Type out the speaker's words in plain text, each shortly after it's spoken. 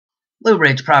Blue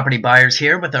Ridge property buyers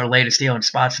here with our latest deal in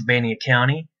Spotsylvania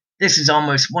County. This is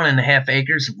almost 1.5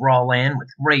 acres of raw land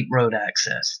with great road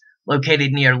access,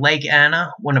 located near Lake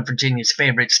Anna, one of Virginia's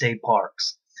favorite state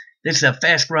parks. This is a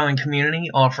fast-growing community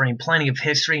offering plenty of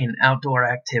history and outdoor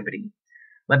activity.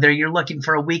 Whether you're looking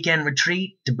for a weekend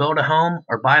retreat, to build a home,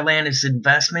 or buy land as an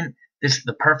investment, this is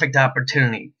the perfect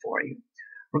opportunity for you.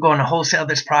 We're going to wholesale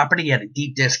this property at a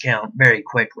deep discount very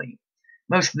quickly.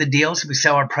 Most of the deals we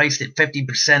sell are priced at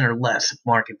 50% or less of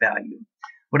market value.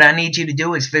 What I need you to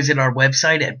do is visit our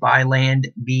website at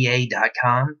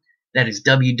buylandva.com. That is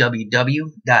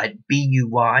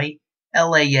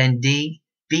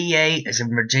www.buylandva as in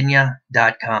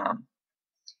Virginia.com.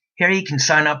 Here you can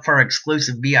sign up for our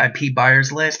exclusive VIP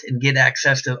buyers list and get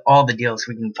access to all the deals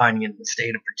we can find in the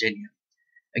state of Virginia.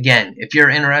 Again, if you're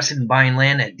interested in buying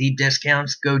land at deep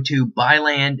discounts, go to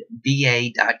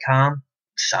buylandva.com,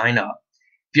 sign up.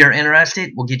 If you're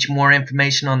interested, we'll get you more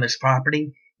information on this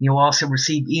property. You'll also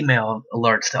receive email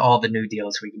alerts to all the new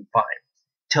deals we can find.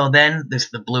 Till then, this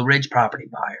is the Blue Ridge Property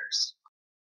Buyers.